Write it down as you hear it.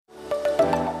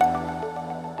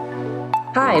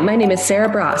Hi, my name is Sarah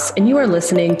Bross, and you are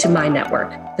listening to My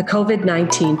Network, the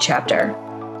COVID-19 chapter.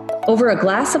 Over a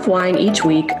glass of wine each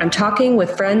week, I'm talking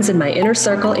with friends in my inner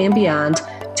circle and beyond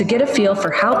to get a feel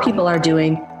for how people are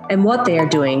doing and what they are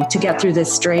doing to get through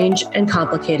this strange and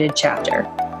complicated chapter.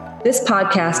 This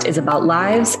podcast is about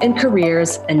lives and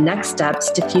careers and next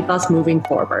steps to keep us moving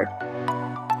forward.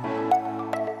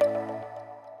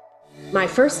 My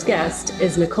first guest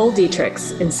is Nicole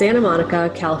Dietrichs in Santa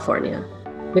Monica, California.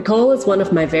 Nicole is one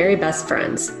of my very best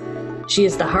friends. She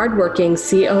is the hardworking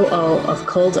COO of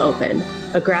Cold Open,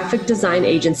 a graphic design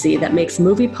agency that makes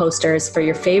movie posters for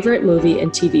your favorite movie and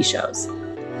TV shows.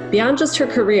 Beyond just her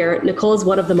career, Nicole is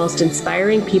one of the most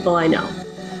inspiring people I know.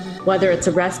 Whether it's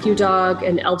a rescue dog,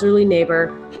 an elderly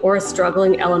neighbor, or a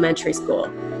struggling elementary school,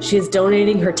 she is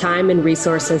donating her time and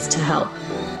resources to help.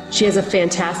 She has a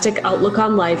fantastic outlook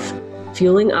on life,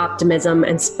 fueling optimism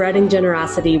and spreading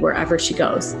generosity wherever she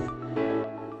goes.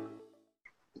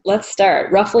 Let's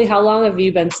start. Roughly how long have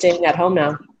you been staying at home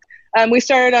now? We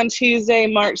started on Tuesday,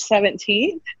 March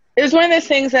 17th. It was one of those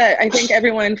things that I think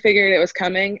everyone figured it was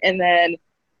coming, and then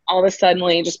all of a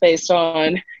sudden, just based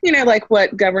on, like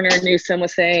what Governor Newsom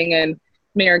was saying and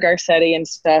Mayor Garcetti and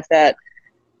stuff, that,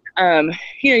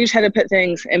 you just had to put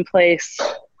things in place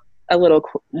a little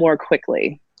more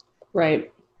quickly.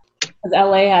 Right.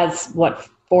 LA has,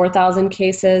 4,000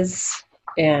 cases?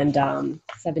 And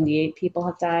 78 people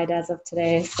have died as of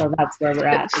today, so that's where we're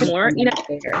at. More,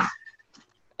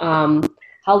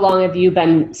 how long have you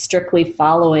been strictly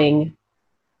following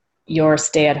your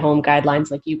stay-at-home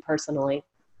guidelines, like you personally?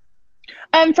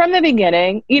 From the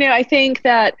beginning, I think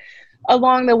that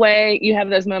along the way, you have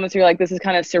those moments where you're like, this is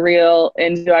kind of surreal,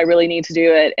 and do I really need to do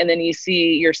it? And then you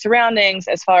see your surroundings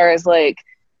as far as like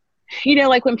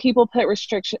when people put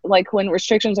when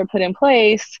restrictions are put in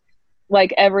place,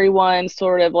 like everyone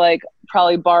sort of like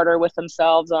probably barter with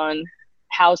themselves on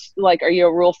how, like, are you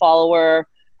a rule follower?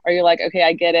 Are you like, okay,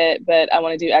 I get it, but I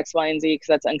want to do X, Y, and Z because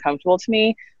that's uncomfortable to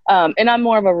me. And I'm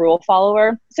more of a rule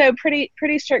follower. So pretty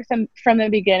strict from the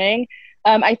beginning.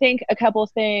 I think a couple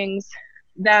of things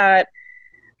that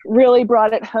really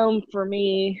brought it home for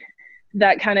me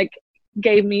that kind of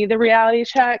gave me the reality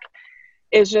check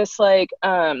is just like,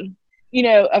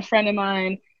 a friend of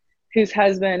mine whose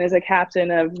husband is a captain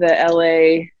of the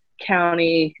LA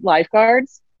County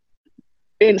lifeguards,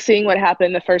 and seeing what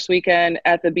happened the first weekend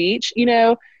at the beach,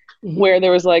 where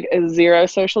there was like a zero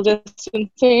social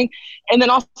distancing. And then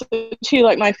also too,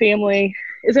 like my family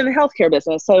is in the healthcare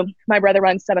business. So my brother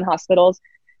runs 7 hospitals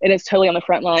and is totally on the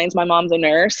front lines. My mom's a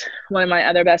nurse. One of my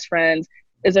other best friends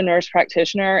is a nurse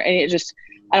practitioner. And it just,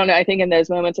 I don't know, I think in those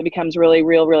moments it becomes really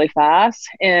real, really fast.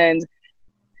 And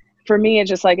for me, it's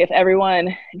just like, if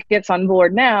everyone gets on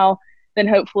board now, then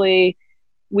hopefully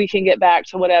we can get back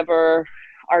to whatever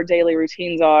our daily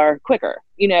routines are quicker,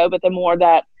 but the more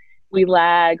that we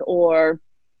lag or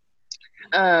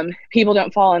people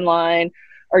don't fall in line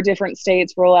or different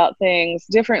states roll out things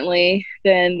differently,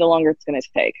 then the longer it's going to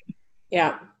take.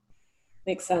 Yeah,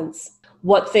 makes sense.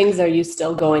 What things are you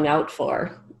still going out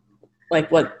for? Like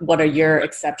what are your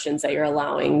exceptions that you're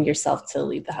allowing yourself to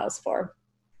leave the house for?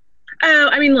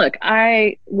 I mean, look,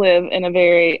 I live in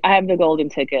I have the golden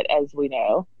ticket, as we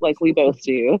know, like we both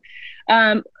do.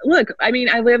 Look, I mean,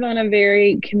 I live on a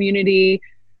very community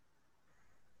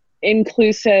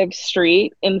inclusive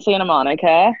street in Santa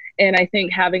Monica. And I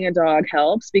think having a dog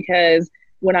helps, because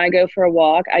when I go for a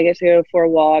walk, I get to go for a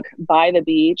walk by the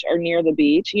beach or near the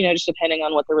beach, just depending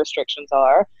on what the restrictions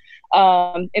are.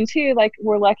 And two, like,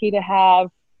 we're lucky to have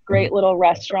great little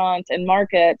restaurants and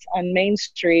markets on Main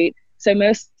Street. So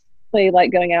most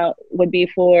like going out would be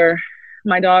for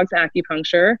my dog's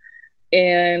acupuncture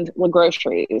and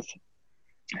groceries.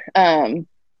 And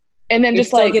then You're just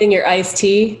still like getting your iced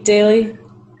tea daily?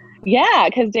 Yeah,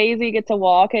 because Daisy gets a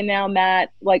walk, and now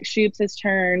Matt, like, Shoops has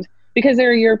turned, because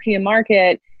they're a European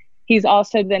market, he's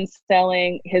also been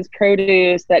selling his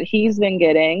produce that he's been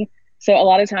getting. So a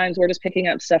lot of times we're just picking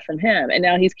up stuff from him, and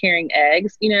now he's carrying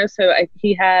eggs, so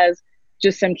he has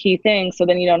just some key things, so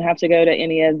then you don't have to go to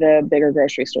any of the bigger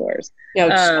grocery stores. Yeah,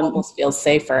 which almost feels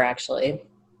safer, actually.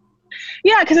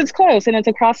 Yeah, because it's close and it's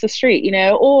across the street,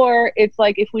 or it's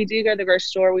like, if we do go to the grocery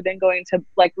store, we've been going to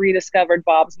like rediscovered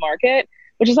Bob's Market,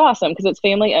 which is awesome because it's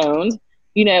family owned,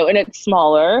 and it's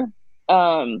smaller.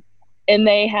 And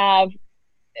they have,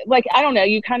 like, I don't know,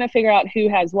 you kind of figure out who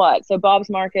has what. So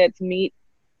Bob's Market's meat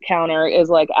counter is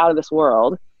like out of this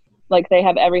world. Like, they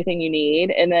have everything you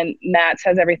need. And then Matt's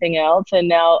has everything else. And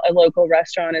now a local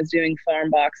restaurant is doing farm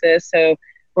boxes. So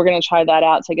we're going to try that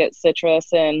out to get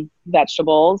citrus and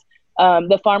vegetables.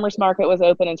 The farmer's market was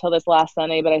open until this last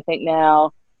Sunday, but I think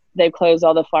now they've closed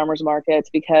all the farmers markets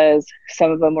because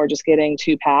some of them were just getting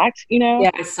too packed, Yeah,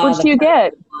 I saw which the you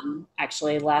get. one.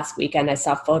 Actually, last weekend I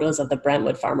saw photos of the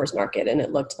Brentwood Farmers Market, and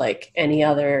it looked like any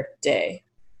other day.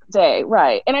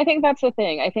 Right. And I think that's the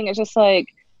thing. I think it's just like,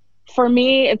 for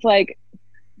me, it's like,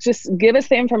 just give us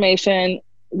the information.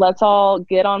 Let's all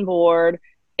get on board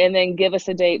and then give us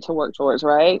a date to work towards,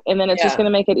 right? And then it's just going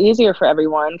to make it easier for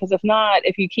everyone. Because if not,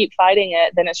 if you keep fighting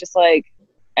it, then it's just like,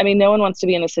 I mean, no one wants to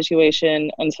be in a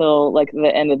situation until like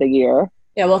the end of the year.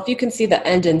 Yeah, well, if you can see the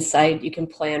end in sight, you can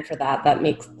plan for that. That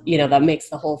makes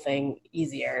the whole thing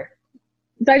easier.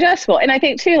 Digestible. And I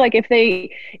think too, like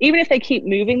even if they keep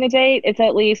moving the date, it's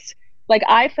at least like,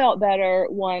 I felt better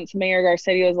once Mayor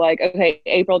Garcetti was like, okay,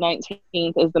 April 19th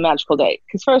is the magical date.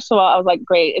 Because first of all, I was like,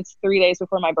 great, it's 3 days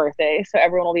before my birthday. So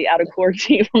everyone will be out of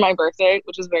quarantine for my birthday,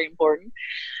 which is very important.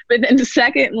 But then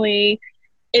secondly,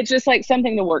 it's just like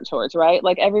something to work towards, right?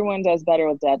 Like everyone does better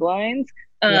with deadlines.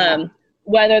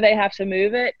 Whether they have to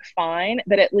move it, fine.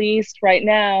 But at least right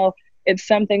now, it's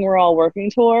something we're all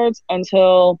working towards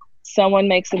until someone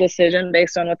makes a decision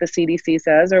based on what the CDC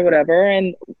says or whatever,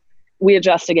 and we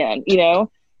adjust again,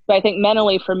 But I think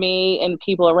mentally for me and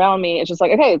people around me, it's just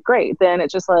like, okay, great. Then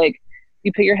it's just like,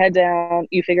 you put your head down,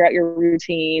 you figure out your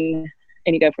routine,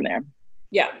 and you go from there.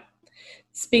 Yeah.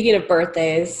 Speaking of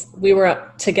birthdays, we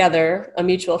were together. A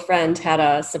mutual friend had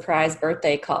a surprise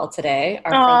birthday call today.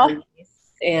 Our friend,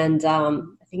 and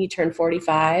I think he turned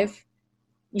 45.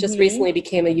 Just recently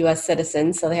became a U.S.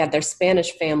 citizen, so they had their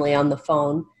Spanish family on the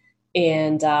phone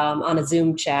and on a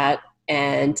Zoom chat,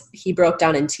 and he broke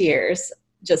down in tears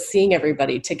just seeing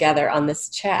everybody together on this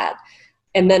chat.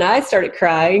 And then I started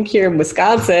crying here in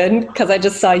Wisconsin because I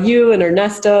just saw you and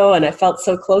Ernesto, and I felt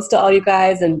so close to all you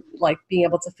guys and like being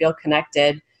able to feel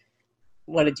connected.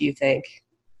 What did you think?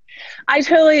 I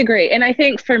totally agree. And I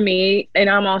think for me, and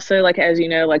I'm also like, as you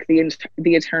know, like the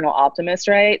eternal optimist,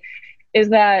 right? Is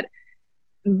that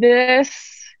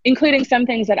this, including some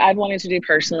things that I've wanted to do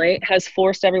personally, has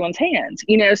forced everyone's hands,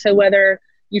 so whether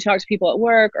you talk to people at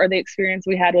work or the experience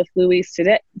we had with Luis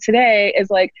today is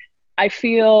like, I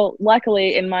feel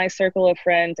luckily in my circle of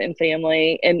friends and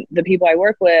family and the people I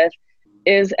work with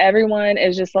is everyone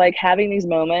is just like having these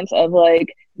moments of like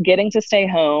getting to stay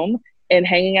home and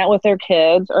hanging out with their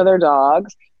kids or their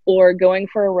dogs or going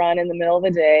for a run in the middle of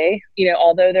the day,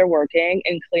 although they're working,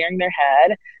 and clearing their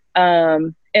head.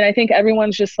 And I think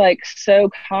everyone's just like so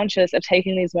conscious of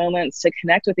taking these moments to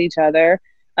connect with each other.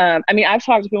 I mean, I've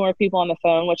talked to more people on the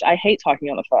phone, which I hate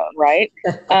talking on the phone, right?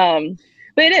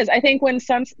 But it is, I think when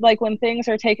things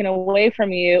are taken away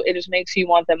from you, it just makes you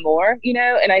want them more,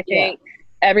 and I think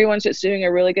everyone's just doing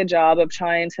a really good job of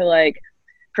trying to like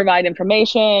provide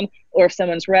information, or if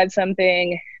someone's read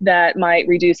something that might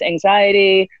reduce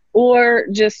anxiety or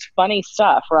just funny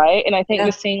stuff, right? And I think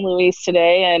just seeing Luis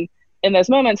today and in those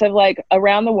moments of like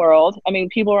around the world, I mean,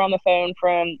 people are on the phone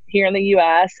from here in the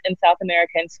US and South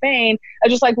America and Spain. I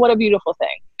was just like, what a beautiful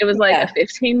thing. It was like a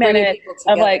 15-minute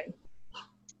of like,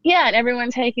 and everyone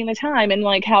taking the time, and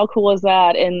like, how cool is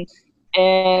that?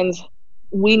 And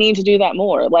we need to do that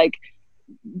more. Like,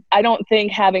 I don't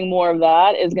think having more of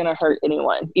that is going to hurt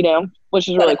anyone, which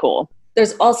is really cool.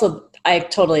 There's also, I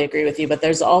totally agree with you, but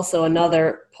there's also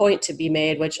another point to be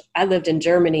made, which I lived in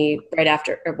Germany right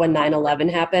after, or when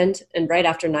 9/11 happened. And right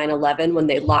after 9/11, when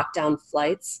they locked down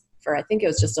flights for, I think it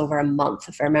was just over a month,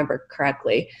 if I remember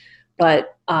correctly,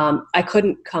 but I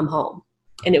couldn't come home.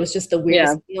 And it was just the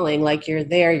weirdest feeling, like you're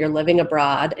there, you're living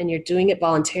abroad and you're doing it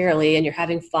voluntarily and you're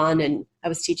having fun. And I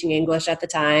was teaching English at the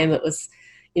time. It was,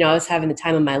 I was having the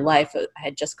time of my life. I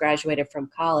had just graduated from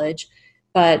college,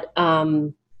 but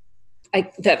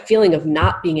that feeling of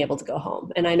not being able to go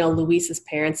home. And I know Luis's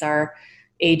parents are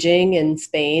aging in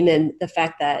Spain, and the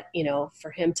fact that, for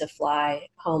him to fly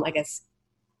home, I guess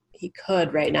he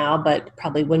could right now, but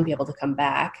probably wouldn't be able to come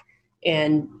back.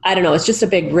 And I don't know, it's just a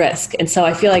big risk. And so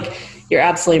I feel like you're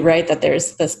absolutely right that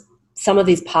there's some of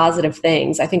these positive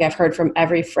things. I think I've heard from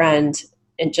every friend,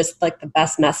 and just like the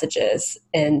best messages.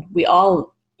 And we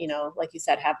all, like you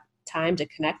said, have time to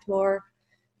connect more.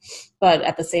 But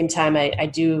at the same time, I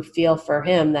do feel for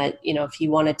him that, if he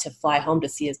wanted to fly home to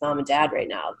see his mom and dad right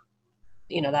now,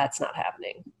 that's not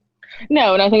happening.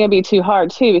 No, and I think it'd be too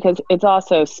hard too, because it's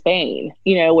also Spain,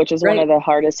 which is one of the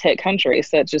hardest hit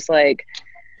countries. So it's just like,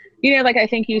 like I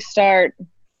think you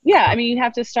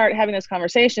have to start having those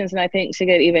conversations. And I think to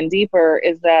get even deeper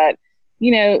is that,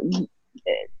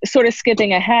 sort of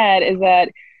skipping ahead, is that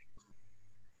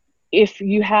if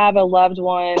you have a loved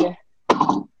one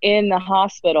in the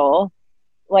hospital,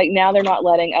 like now they're not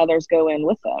letting others go in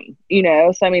with them, you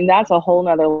know? So, I mean, that's a whole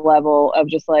nother level of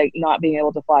just like not being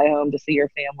able to fly home to see your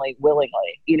family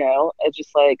willingly, you know? It's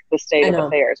just like the state of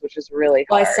affairs, which is really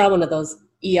hard. Well, I saw one of those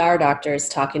ER doctors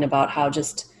talking about how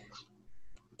just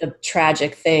the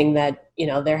tragic thing that, you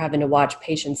know, they're having to watch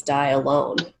patients die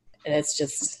alone. And it's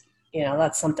just, you know,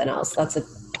 that's something else. That's a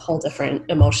whole different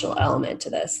emotional element to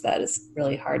this that is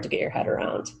really hard to get your head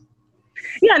around.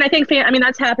 Yeah, and I think, I mean,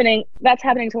 that's happening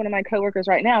to one of my coworkers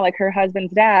right now. Like, her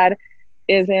husband's dad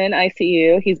is in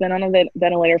ICU. He's been on a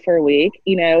ventilator for a week.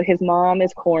 You know, his mom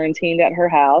is quarantined at her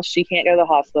house. She can't go to the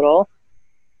hospital.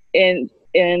 And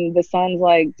the son's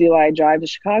like, do I drive to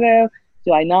Chicago?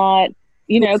 Do I not?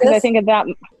 You know, because I think of that,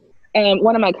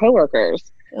 one of my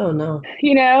coworkers. Oh, no.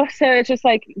 You know, so it's just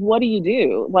like, what do you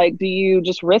do? Like, do you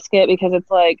just risk it? Because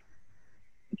it's like,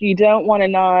 you don't want to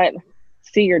not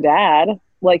see your dad.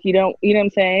 Like, you don't, you know what I'm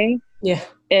saying? Yeah.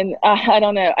 And I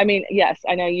don't know. I mean, yes,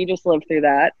 I know you just lived through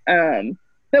that.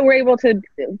 But we're able to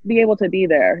be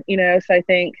there, you know? So I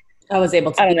think I was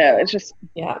able to, I don't know. It's just,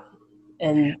 yeah.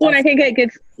 And when I think it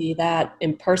gets, see that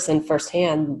in person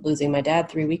firsthand, losing my dad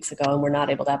 3 weeks ago, and we're not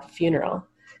able to have a funeral.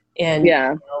 And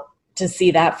yeah, you know, to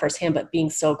see that firsthand, but being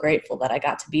so grateful that I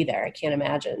got to be there. I can't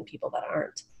imagine people that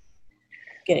aren't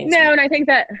getting to. No, and I think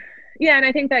that, yeah, and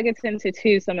I think that gets into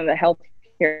too some of the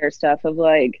healthcare stuff of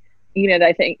like, you know, that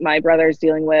I think my brother's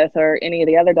dealing with, or any of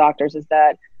the other doctors, is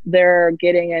that they're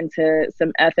getting into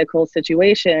some ethical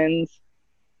situations.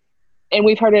 And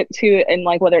we've heard it too, and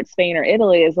like whether it's Spain or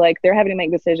Italy, is like they're having to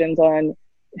make decisions on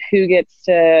who gets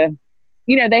to,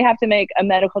 you know, they have to make a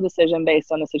medical decision based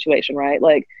on the situation, right?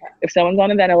 Like if someone's on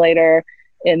a ventilator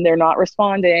and they're not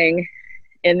responding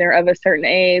and they're of a certain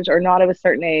age or not of a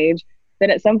certain age, then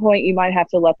at some point you might have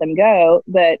to let them go.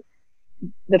 But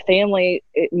the family,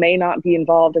 it may not be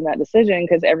involved in that decision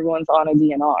because everyone's on a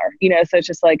DNR, you know? So it's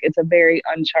just like, it's a very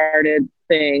uncharted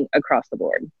thing across the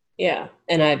board. Yeah.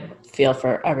 And I feel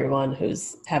for everyone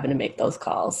who's having to make those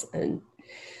calls, and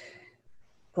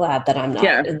glad that I'm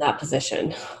not in that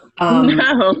position.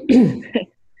 No.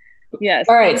 Yes.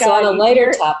 All right. So on a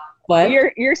lighter top, what?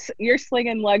 You're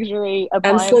slinging luxury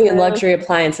appliances. I'm slinging luxury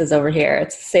appliances over here.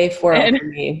 It's a safe world for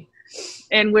me.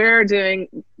 And we're doing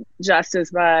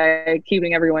justice by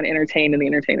keeping everyone entertained in the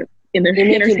entertainment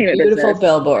beautiful business.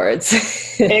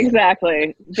 Billboards.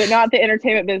 Exactly. But not the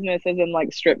entertainment business as in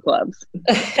like strip clubs.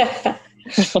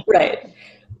 Right.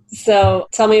 So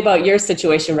tell me about your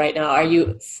situation right now. I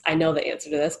know the answer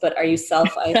to this, but are you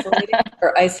self-isolating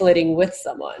or isolating with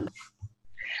someone?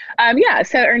 Yeah.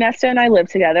 So Ernesto and I live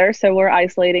together. So we're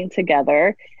isolating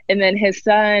together. And then his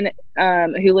son,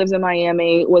 who lives in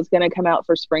Miami, was going to come out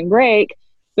for spring break.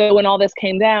 But when all this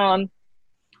came down,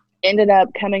 ended up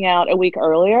coming out a week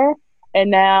earlier.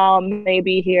 And now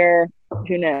maybe here,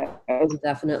 who knows?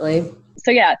 Definitely.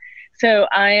 So yeah. So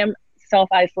I am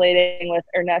self-isolating with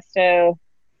Ernesto,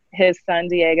 his son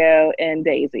Diego, and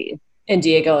Daisy. And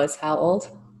Diego is how old?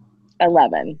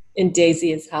 11. And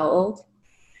Daisy is how old?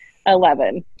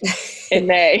 11 in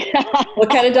May. What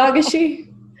kind of dog is she?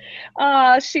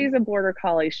 She's a border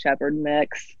collie shepherd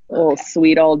mix. Little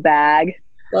sweet old bag.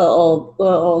 Little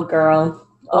old girl.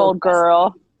 Old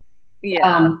girl.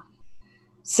 Yeah.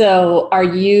 So are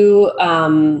you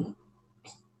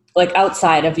like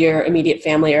outside of your immediate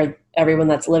family or everyone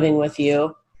that's living with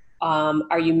you?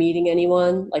 Are you meeting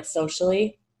anyone like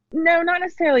socially? No, not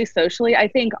necessarily socially. I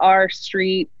think our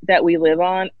street that we live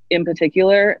on in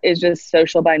particular is just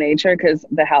social by nature because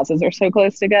the houses are so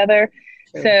close together.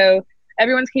 True. So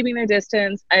everyone's keeping their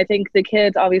distance. I think the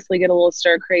kids obviously get a little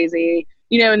stir crazy.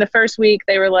 You know, in the first week,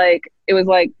 they were like, it was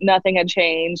like nothing had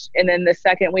changed. And then the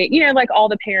second week, you know, like all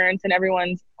the parents and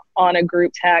everyone's on a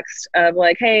group text of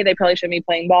like, hey, they probably shouldn't be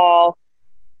playing ball.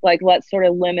 Like, let's sort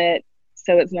of limit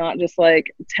so it's not just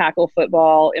like tackle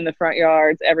football in the front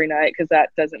yards every night because that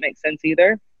doesn't make sense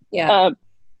either. Yeah.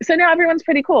 So now everyone's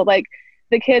pretty cool. Like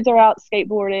the kids are out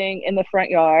skateboarding in the front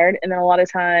yard. And then a lot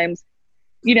of times,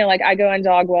 you know, like I go on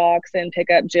dog walks and pick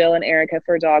up Jill and Erica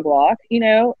for a dog walk, you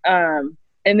know,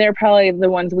 and they're probably the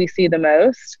ones we see the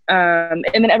most. And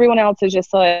then everyone else is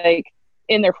just like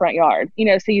in their front yard, you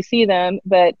know, so you see them,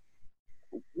 but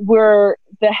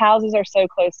the houses are so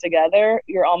close together,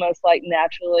 you're almost like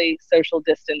naturally social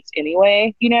distance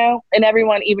anyway, you know, and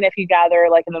everyone, even if you gather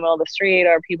like in the middle of the street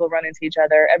or people run into each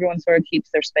other, everyone sort of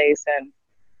keeps their space.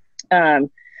 And,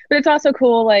 but it's also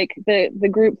cool, like the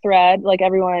group thread, like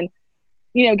everyone,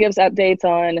 you know, gives updates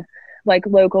on like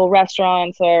local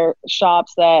restaurants or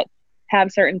shops that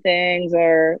have certain things,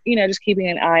 or, you know, just keeping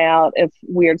an eye out if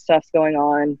weird stuff's going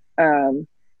on.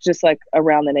 Just like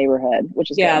around the neighborhood, which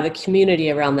is good. The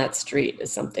community around that street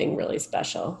is something really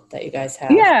special that you guys have.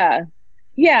 Yeah.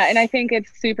 Yeah, and I think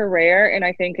it's super rare, and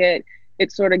I think it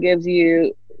sort of gives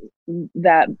you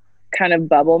that kind of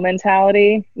bubble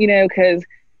mentality, you know, because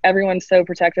everyone's so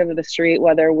protective of the street,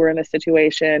 whether we're in a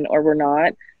situation or we're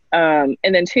not.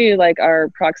 And then two, like our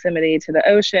proximity to the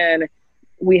ocean,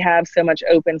 we have so much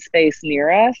open space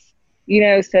near us, you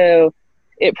know, so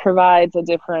it provides a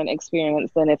different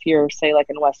experience than if you're, say, like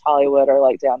in West Hollywood or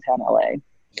like downtown LA.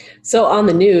 So on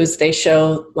the news, they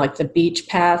show like the beach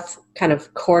path kind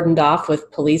of cordoned off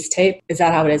with police tape. Is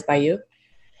that how it is by you?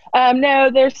 No,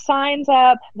 there's signs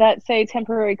up that say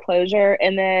temporary closure.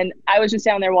 And then I was just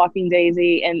down there walking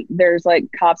Daisy, and there's like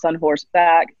cops on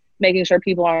horseback making sure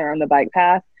people aren't on the bike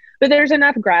path. But there's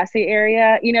enough grassy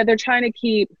area. You know, they're trying to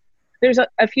keep, there's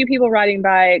a few people riding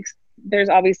bikes. There's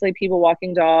obviously people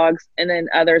walking dogs, and then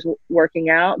others working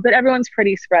out. But everyone's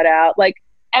pretty spread out. Like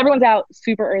everyone's out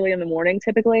super early in the morning,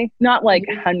 typically, not like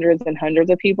hundreds and hundreds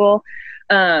of people.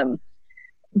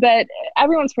 But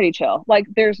everyone's pretty chill. Like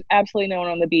there's absolutely no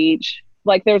one on the beach.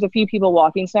 Like there's a few people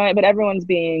walking tonight, but everyone's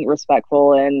being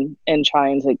respectful and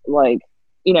trying to, like,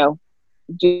 you know,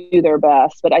 do their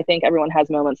best. But I think everyone has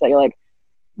moments that you're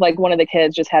like one of the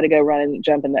kids just had to go run and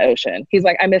jump in the ocean. He's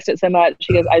like, I missed it so much.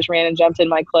 He goes, I just ran and jumped in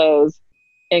my clothes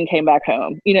and came back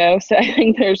home, you know? So I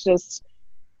think there's just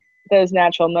those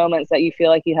natural moments that you feel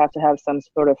like you have to have some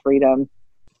sort of freedom.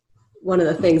 One of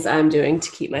the things I'm doing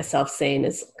to keep myself sane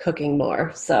is cooking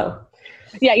more. So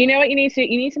yeah, you know what you need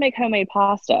to make homemade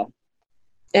pasta.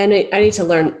 And I need to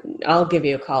learn. I'll give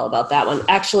you a call about that one.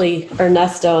 Actually,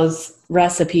 Ernesto's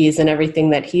recipes and everything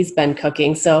that he's been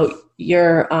cooking. So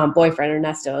your boyfriend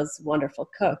Ernesto is a wonderful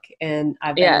cook, and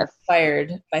I've been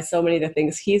inspired by so many of the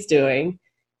things he's doing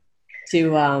to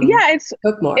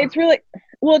cook more. It's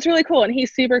really cool, and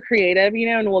he's super creative, you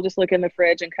know. And we'll just look in the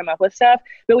fridge and come up with stuff.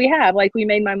 But we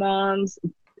made my mom's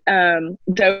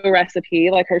dough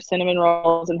recipe, like her cinnamon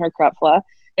rolls and her krepla.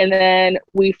 And then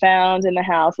we found in the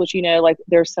house, which, you know, like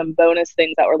there's some bonus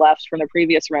things that were left from the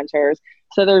previous renters.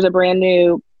 So there's a brand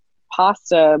new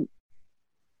pasta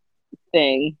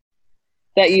thing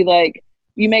that you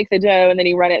make the dough and then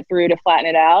you run it through to flatten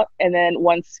it out. And then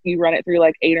once you run it through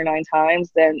like 8 or 9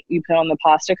 times, then you put on the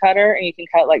pasta cutter and you can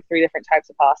cut like 3 different types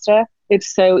of pasta.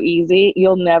 It's so easy.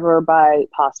 You'll never buy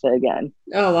pasta again.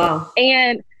 Oh, wow.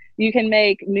 And you can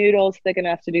make noodles thick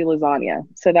enough to do lasagna.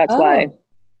 So that's why.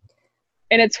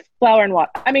 And it's flour and water.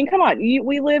 I mean, come on. You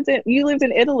lived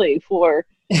in Italy for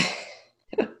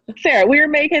Sarah. We were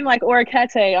making like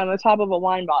orecchiette on the top of a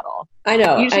wine bottle. I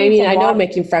know. I know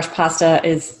making fresh pasta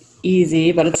is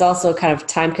easy, but it's also kind of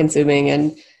time consuming.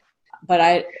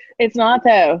 It's not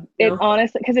though. No. It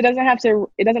honestly, because it doesn't have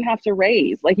to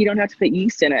raise. Like you don't have to put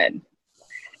yeast in it.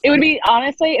 It would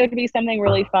be something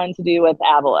really fun to do with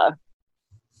Avila.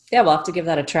 Yeah, we'll have to give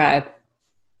that a try.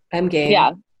 I'm game.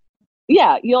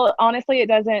 Yeah, it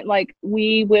doesn't, like,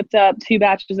 we whipped up 2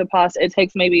 batches of pasta. It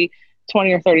takes maybe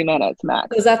 20 or 30 minutes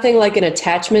max. Is that thing like an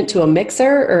attachment to a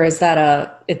mixer, or is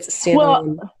that it's a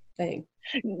standalone thing?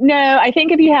 No, I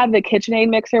think if you have the KitchenAid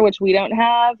mixer, which we don't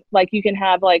have, like you can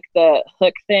have like the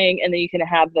hook thing and then you can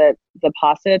have the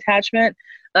pasta attachment.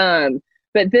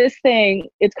 But this thing,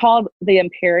 it's called the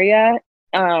Imperia.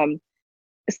 So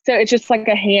it's just like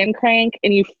a hand crank,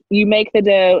 and you make the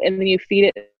dough and then you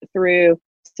feed it through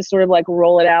to sort of like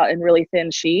roll it out in really thin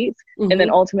sheets. Mm-hmm. And then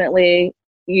ultimately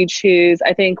you choose,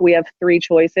 I think we have 3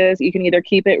 choices. You can either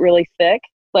keep it really thick,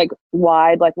 like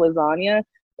wide, like lasagna,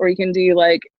 or you can do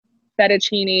like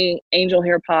fettuccine, angel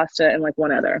hair pasta, and like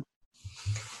one other.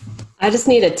 I just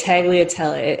need a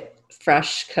tagliatelle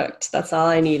fresh cooked. That's all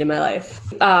I need in my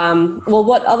life. Well,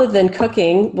 what other than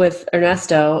cooking with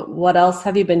Ernesto, what else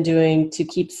have you been doing to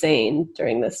keep sane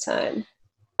during this time?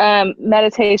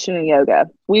 Meditation and yoga.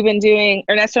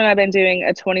 Ernesto and I have been doing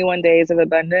a 21 days of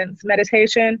abundance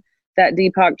meditation that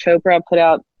Deepak Chopra put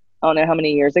out, I don't know how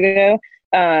many years ago.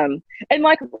 And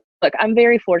like, look, I'm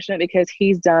very fortunate because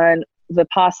he's done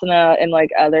Vipassana and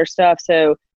like other stuff.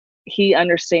 So he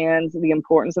understands the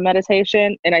importance of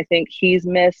meditation. And I think he's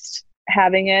missed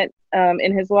having it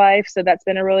in his life. So that's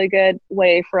been a really good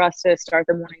way for us to start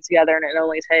the morning together. And it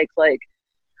only takes like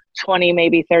 20,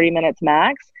 maybe 30 minutes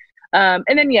max. And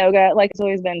then yoga, like, it's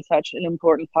always been such an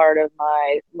important part of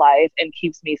my life and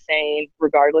keeps me sane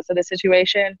regardless of the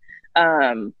situation.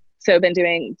 So I've been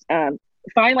doing,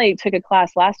 finally took a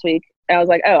class last week. And I was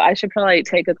like, oh, I should probably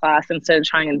take a class instead of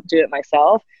trying to do it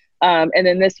myself. And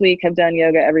then this week I've done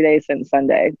yoga every day since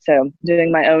Sunday. So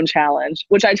doing my own challenge,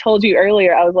 which I told you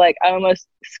earlier, I was like, I almost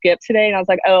skipped today. And I was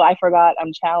like, oh, I forgot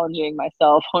I'm challenging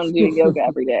myself on doing yoga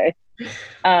every day.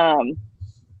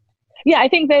 Yeah, I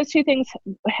think those 2 things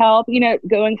help. You know,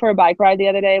 going for a bike ride the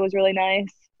other day was really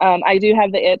nice. I do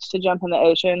have the itch to jump in the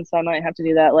ocean, so I might have to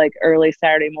do that like early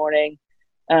Saturday morning.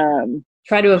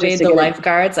 Try to evade the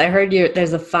lifeguards. I heard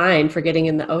there's a fine for getting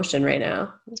in the ocean right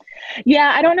now.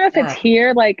 Yeah, I don't know if it's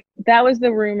here. Like that was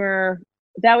the rumor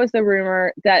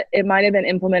that it might have been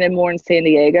implemented more in San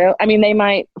Diego. I mean, they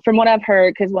might, from what I've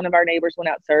heard, because one of our neighbors went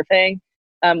out surfing,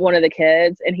 one of the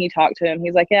kids, and he talked to him.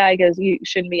 He's like, yeah, he goes, you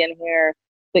shouldn't be in here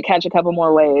to catch a couple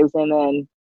more waves, and then,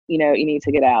 you know, you need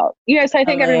to get out. You know, so I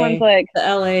think everyone's like, the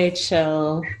LA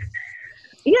chill.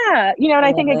 Yeah, you know, and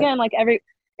I think again, like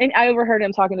and I overheard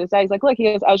him talking to his dad. He's like, look, he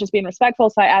goes, I was just being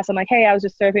respectful. So I asked him like, hey, I was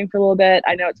just surfing for a little bit.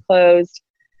 I know it's closed.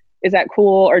 Is that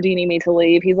cool? Or do you need me to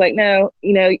leave? He's like, no,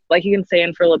 you know, like you can stay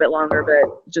in for a little bit longer,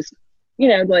 but just, you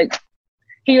know, like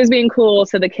he was being cool.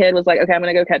 So the kid was like, okay, I'm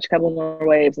going to go catch a couple more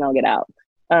waves and I'll get out.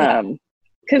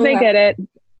 Cause they get it.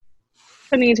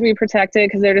 They need to be protected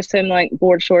because they're just in like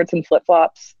board shorts and flip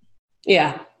flops.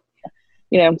 Yeah.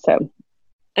 You know, so.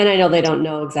 And I know they don't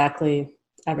know exactly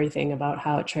everything about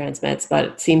how it transmits, but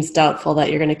it seems doubtful that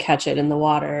you're going to catch it in the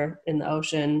water, in the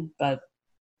ocean. But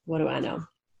what do I know?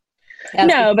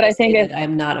 No, but I think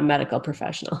I'm not a medical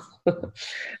professional.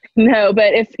 No,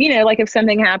 but if, you know, like if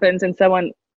something happens and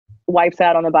someone wipes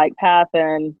out on the bike path,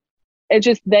 and they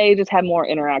just have more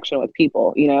interaction with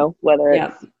people, you know, whether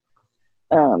it's,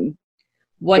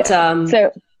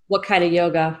 what kind of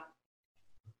yoga?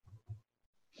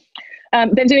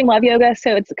 Been doing love yoga,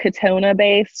 so it's Katona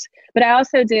based, but I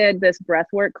also did this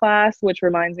breathwork class, which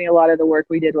reminds me a lot of the work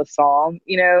we did with Psalm,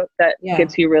 you know, that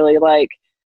gets you really like,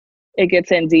 it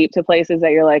gets in deep to places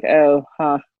that you're like, oh,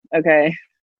 okay,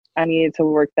 I needed to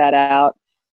work that out.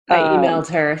 I emailed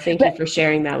her. Thank you for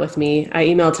sharing that with me. I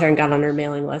emailed her and got on her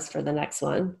mailing list for the next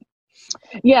one.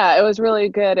 Yeah, it was really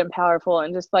good and powerful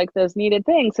and just like those needed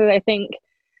things. So I think,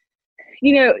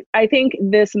 you know, I think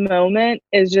this moment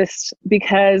is just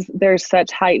because there's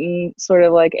such heightened sort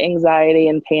of like anxiety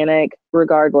and panic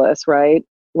regardless, right?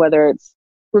 Whether it's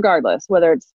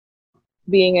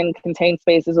being in contained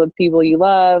spaces with people you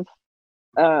love,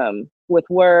 with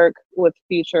work, with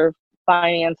future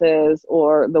finances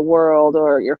or the world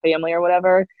or your family or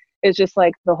whatever. It's just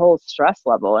like the whole stress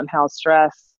level and how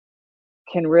stress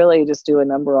can really just do a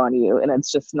number on you. And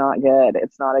it's just not good.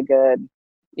 It's not a good.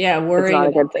 Yeah,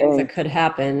 worrying about things that could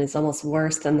happen is almost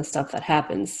worse than the stuff that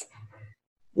happens.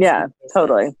 Yeah,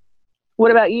 totally.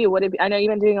 What about you? I know you've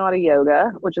been doing a lot of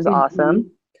yoga, which is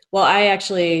awesome. Well, I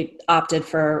actually opted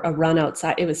for a run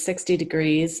outside. It was 60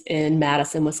 degrees in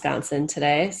Madison, Wisconsin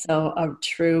today. So a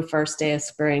true first day of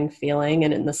spring feeling,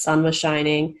 and the sun was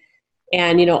shining.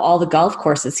 And, you know, all the golf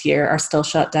courses here are still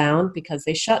shut down because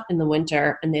they shut in the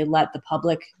winter and they let the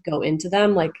public go into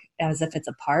them like as if it's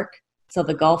a park. So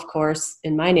the golf course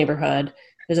in my neighborhood,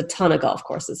 there's a ton of golf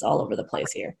courses all over the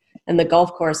place here. And the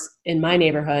golf course in my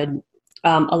neighborhood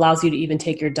allows you to even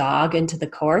take your dog into the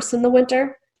course in the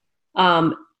winter.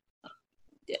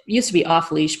 It used to be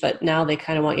off leash, but now they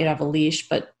kind of want you to have a leash.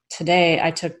 But today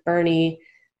I took Bernie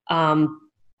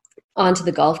onto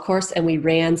the golf course and we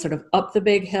ran sort of up the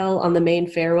big hill on the main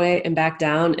fairway and back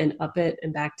down and up it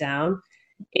and back down.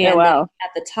 And at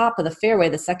the top of the fairway,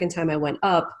 the second time I went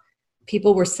up,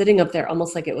 people were sitting up there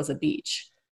almost like it was a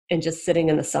beach and just sitting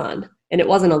in the sun. And it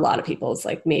wasn't a lot of people. It was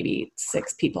like maybe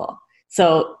 6 people.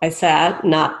 So I sat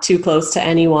not too close to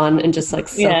anyone and just like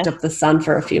soaked up the sun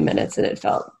for a few minutes, and it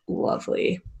felt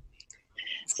lovely.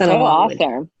 It's been so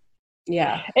awesome.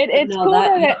 Yeah. It's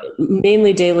cool.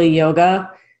 Mainly daily yoga.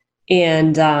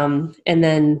 And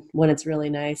then when it's really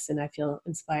nice and I feel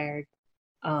inspired,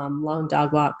 long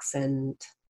dog walks and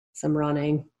some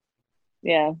running.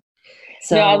 Yeah.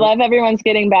 So I love everyone's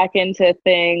getting back into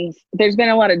things. There's been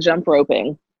a lot of jump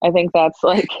roping. I think that's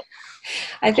like,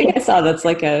 I think I saw that's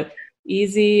like a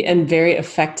easy and very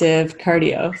effective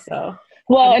cardio. So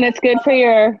and it's good for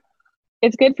your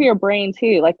brain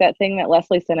too. Like that thing that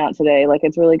Leslie sent out today, like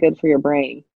it's really good for your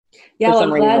brain. Yeah, I'm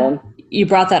glad you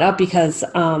brought that up because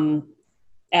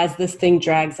as this thing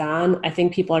drags on, I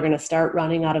think people are going to start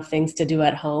running out of things to do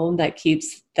at home that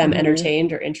keeps them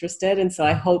entertained or interested. And so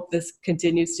I hope this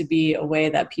continues to be a way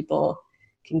that people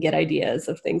can get ideas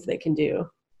of things they can do.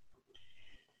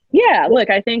 Yeah, look,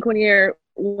 I think when your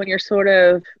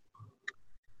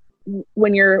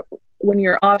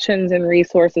options and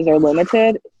resources are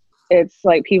limited, it's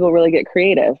like people really get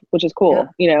creative, which is cool,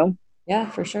 you know? Yeah,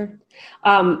 for sure.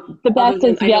 The best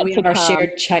is yet we to have our come.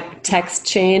 shared text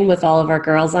chain with all of our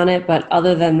girls on it, but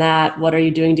other than that, what are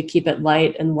you doing to keep it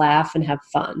light and laugh and have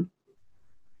fun?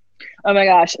 Oh my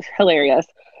gosh, hilarious.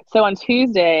 So on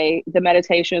Tuesday, the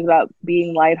meditation is about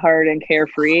being lighthearted and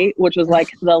carefree, which was like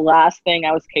the last thing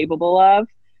I was capable of.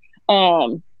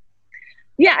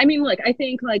 Yeah, I mean, look, I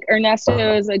think like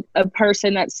Ernesto is a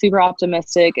person that's super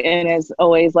optimistic and is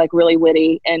always like really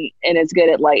witty and is good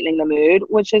at lightening the mood,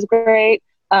 which is great.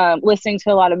 Listening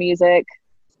to a lot of music.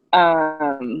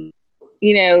 Um,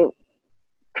 you know,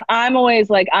 I'm always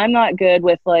like, I'm not good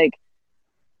with like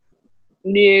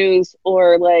news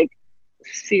or like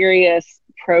serious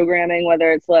programming,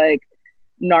 whether it's like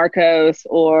Narcos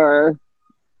or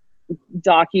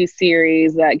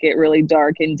docu-series that get really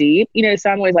dark and deep, so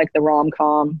I'm always like the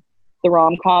rom-com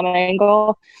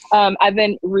angle. I've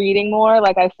been reading more.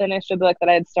 Like I finished a book that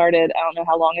I had started, I don't know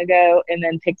how long ago, and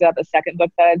then picked up a second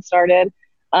book that I'd started.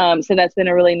 So that's been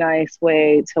a really nice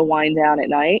way to wind down at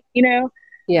night, Yeah.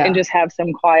 and just have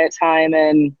some quiet time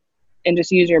and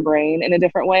just use your brain in a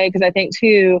different way. Because I think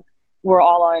too, we're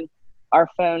all on our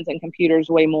phones and computers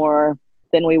way more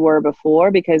than we were before,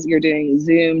 because you're doing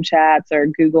Zoom chats or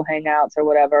Google Hangouts or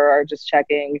whatever, or just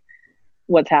checking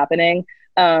what's happening.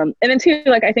 And then too,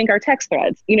 like I think our text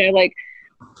threads, like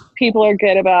people are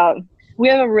good about, we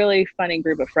have a really funny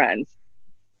group of friends.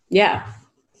 Yeah.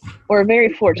 We're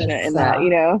very fortunate in that,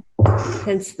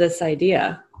 Hence this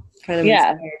idea, kind of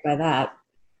Yeah. inspired by that.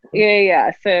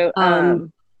 Yeah. So,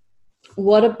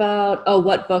 what about,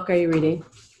 what book are you reading?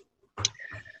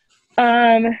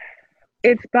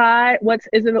 It's by,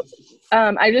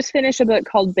 I just finished a book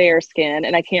called Bearskin,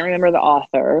 and I can't remember the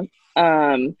author.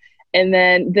 And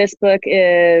then this book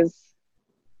is,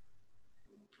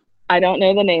 I don't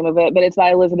know the name of it, but it's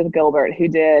by Elizabeth Gilbert, who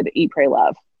did Eat, Pray,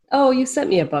 Love. Oh, you sent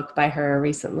me a book by her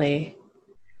recently.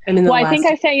 I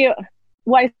sent you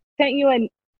a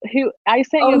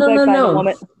book by the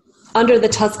woman. Under the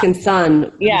Tuscan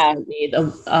Sun. Yeah.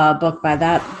 The book by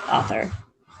that author.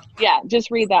 Yeah, just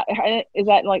read that. Is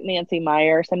that like Nancy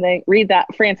Meyer or something? Read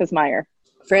that. Frances Meyer.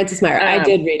 I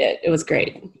did read it. It was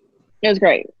great. It was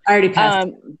great. I already passed.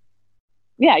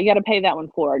 Yeah, you got to pay that one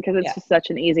forward because it's just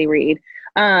such an easy read.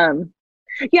 Yeah,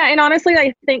 and honestly,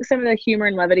 I think some of the humor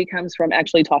and levity comes from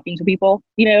actually talking to people,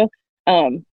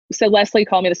 So Leslie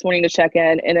called me this morning to check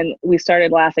in, and then we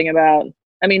started laughing about,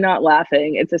 not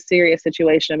laughing, it's a serious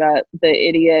situation about the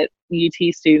idiot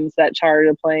UT students that chartered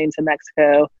a plane to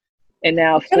Mexico. And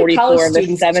now 44 of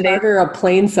the 70 charter a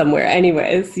plane somewhere.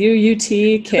 Anyways, UT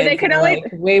kids are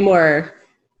way more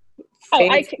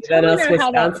fancy than us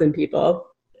Wisconsin people.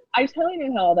 I totally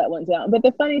know how all that went down. But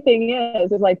the funny thing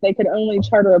is like they could only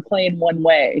charter a plane one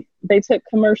way. They took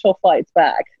commercial flights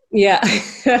back. Yeah.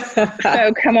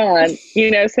 So come on, so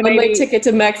maybe one-way ticket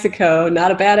to Mexico, not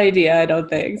a bad idea, I don't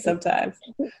think, sometimes.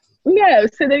 No,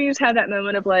 so then you just have that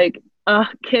moment of like,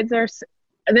 kids are.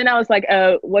 And then I was like,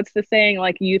 oh, what's the saying?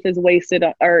 Like youth is wasted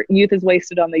on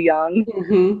the young.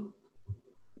 Mm-hmm.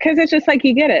 Cause it's just like,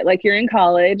 you get it. Like you're in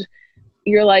college,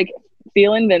 you're like,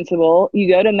 feel invincible. You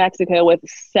go to Mexico with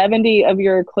 70 of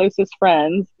your closest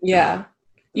friends. Yeah.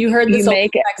 You heard this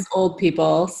affects old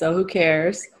people. So who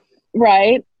cares?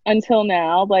 Right. Until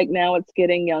now, like now it's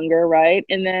getting younger. Right.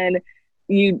 And then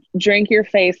you drink your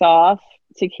face off.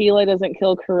 Tequila doesn't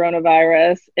kill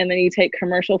coronavirus, and then you take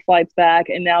commercial flights back,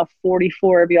 and now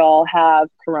 44 of y'all have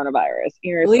coronavirus.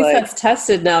 At least that's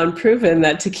tested now and proven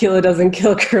that tequila doesn't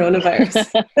kill coronavirus.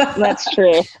 That's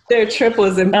true. Their trip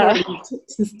was important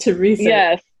to research.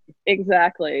 Yes,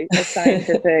 exactly. A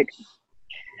scientific.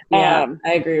 I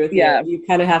agree with you. You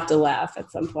kind of have to laugh at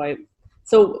some point.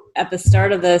 So at the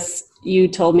start of this, you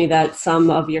told me that some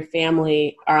of your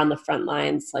family are on the front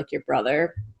lines, like your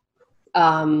brother.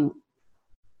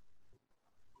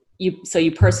 So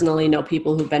you personally know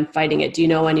people who've been fighting it. Do you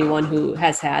know anyone who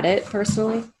has had it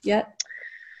personally yet?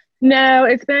 No,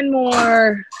 it's been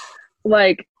more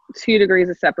like 2 degrees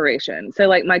of separation. So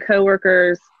like my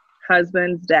coworker's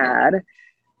husband's dad,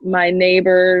 my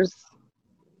neighbor's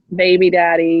baby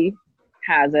daddy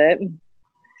has it.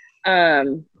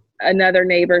 Another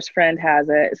neighbor's friend has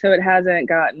it. So it hasn't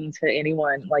gotten to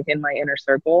anyone like in my inner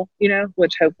circle,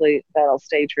 which hopefully that'll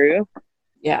stay true.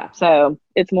 Yeah. So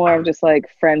it's more of just like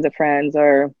friends of friends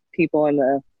or people in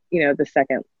the, the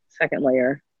second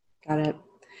layer. Got it.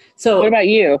 So what about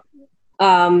you?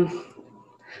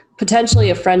 Potentially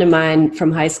a friend of mine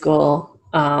from high school,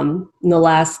 in the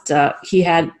last, he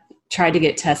had tried to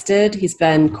get tested. He's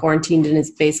been quarantined in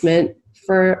his basement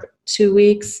for 2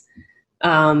 weeks.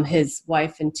 His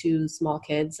wife and 2 small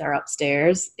kids are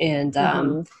upstairs,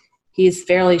 and he's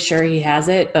fairly sure he has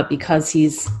it, but because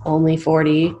he's only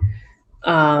 40,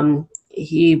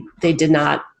 they did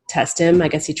not test him. I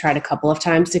guess he tried a couple of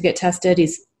times to get tested.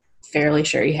 He's fairly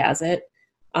sure he has it.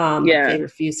 They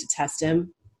refused to test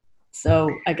him. So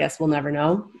I guess we'll never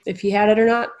know if he had it or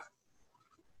not.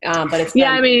 But it's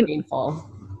painful,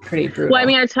 pretty brutal. Well,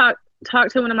 I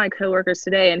talked to one of my coworkers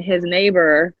today, and his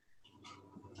neighbor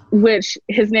which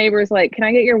his neighbor's like, can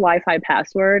I get your Wi-Fi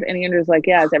password? And Andrew's like,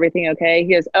 yeah, is everything okay?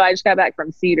 He goes, oh, I just got back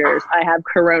from Cedars. I have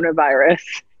coronavirus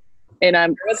and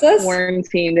I'm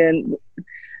quarantined in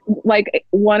like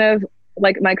one of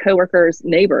like my coworker's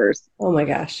neighbors. Oh my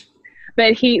gosh.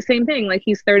 But same thing, like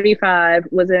he's 35,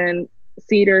 was in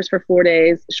Cedars for 4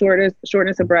 days,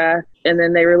 shortness of breath. And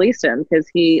then they released him because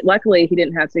luckily he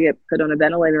didn't have to get put on a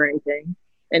ventilator or anything.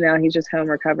 And now he's just home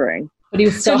recovering. But he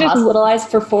was still hospitalized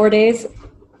for 4 days?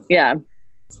 Yeah.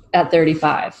 At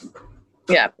 35.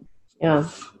 Yeah. Yeah.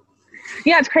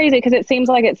 Yeah, it's crazy because it seems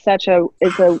like it's so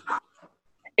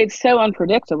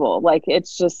unpredictable. Like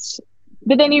it's just,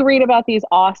 but then you read about these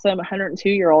awesome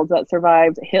 102-year-olds that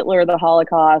survived Hitler, the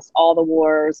Holocaust, all the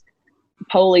wars,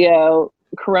 polio,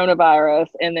 coronavirus,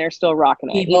 and they're still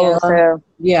rocking it. Ebola. So,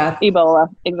 yeah.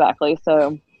 Ebola. Exactly.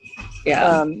 So,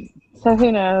 yeah. So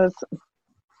who knows?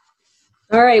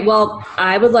 All right. Well,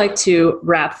 I would like to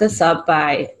wrap this up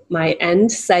by my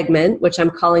end segment, which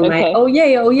I'm calling my oh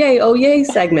yay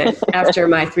segment after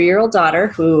my 3-year-old daughter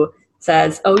who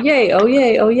says, oh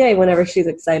yay, whenever she's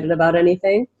excited about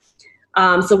anything.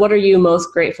 So what are you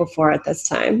most grateful for at this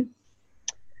time?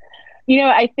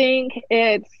 I think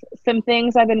it's some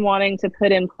things I've been wanting to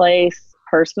put in place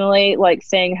personally, like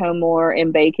staying home more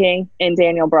and baking, and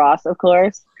Daniel Bross, of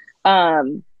course.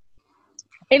 And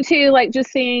two, like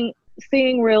just seeing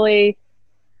really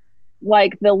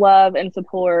like the love and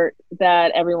support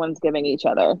that everyone's giving each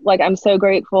other. Like I'm so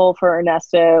grateful for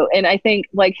Ernesto. And I think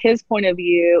like his point of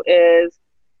view is,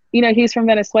 he's from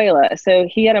Venezuela. So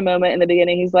he had a moment in the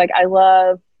beginning. He's like, I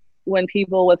love when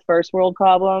people with first world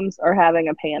problems are having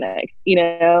a panic.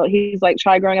 He's like,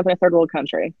 try growing up in a third world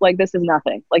country. Like this is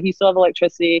nothing. Like you still have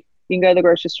electricity. You can go to the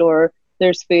grocery store.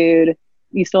 There's food.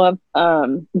 You still have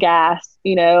gas,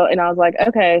 and I was like,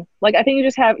 okay, like I think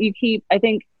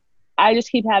I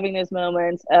just keep having those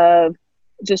moments of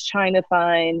just trying to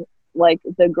find like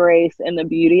the grace and the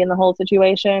beauty in the whole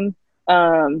situation.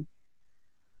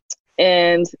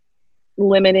 And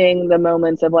limiting the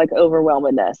moments of like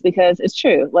overwhelmedness, because it's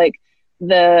true. Like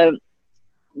the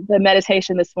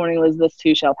meditation this morning was this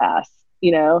too shall pass,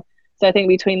 So I think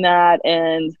between that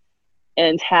and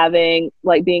having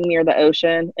like being near the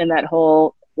ocean and that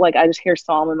whole, like I just hear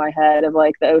Psalm in my head of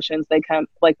like the oceans, they come,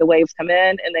 like the waves come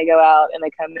in and they go out and they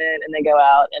come in and they go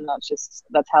out. And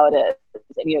that's how it is.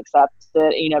 And you accept it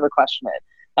and you never question it.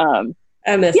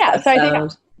 I miss that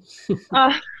sound.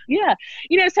 Yeah.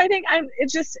 So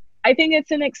I think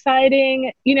it's an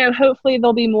exciting, hopefully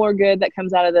there'll be more good that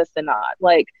comes out of this than not.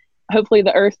 Like hopefully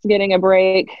the Earth's getting a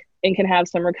break and can have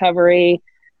some recovery.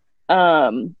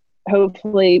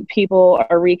 Hopefully people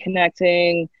are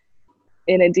reconnecting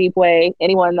in a deep way.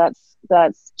 Anyone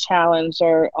that's challenged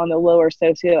or on the lower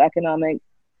socioeconomic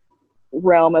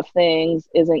realm of things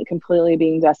isn't completely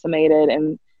being decimated,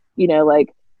 and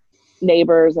like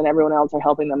neighbors and everyone else are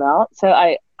helping them out. So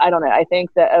I don't know. I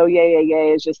think that yay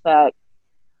is just that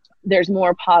there's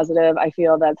more positive I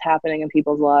feel that's happening in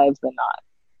people's lives than not.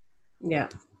 Yeah,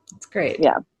 it's great.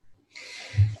 Yeah.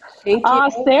 Thank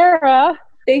you, Sarah.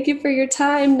 Thank you for your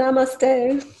time.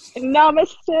 Namaste.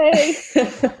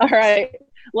 All right.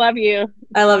 Love you.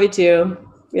 I love you too.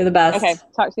 You're the best. Okay.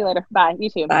 Talk to you later. Bye. You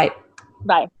too. Bye.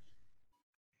 Bye.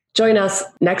 Join us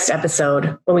next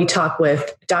episode when we talk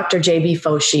with Dr. J.B.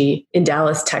 Foshi in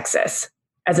Dallas, Texas.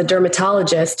 As a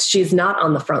dermatologist, she's not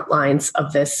on the front lines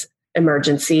of this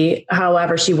emergency.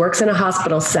 However, she works in a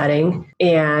hospital setting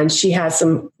and she has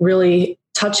some really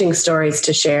touching stories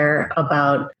to share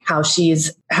about how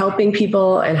she's helping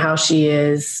people and how she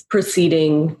is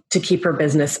proceeding to keep her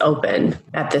business open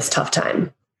at this tough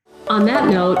time. On that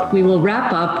note, we will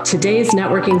wrap up today's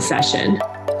networking session.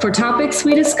 For topics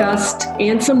we discussed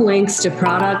and some links to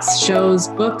products, shows,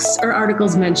 books, or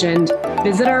articles mentioned,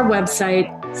 visit our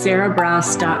website,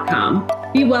 sarahbrass.com.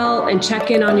 Be well and check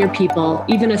in on your people.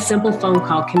 Even a simple phone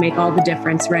call can make all the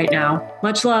difference right now.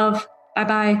 Much love.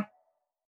 Bye-bye.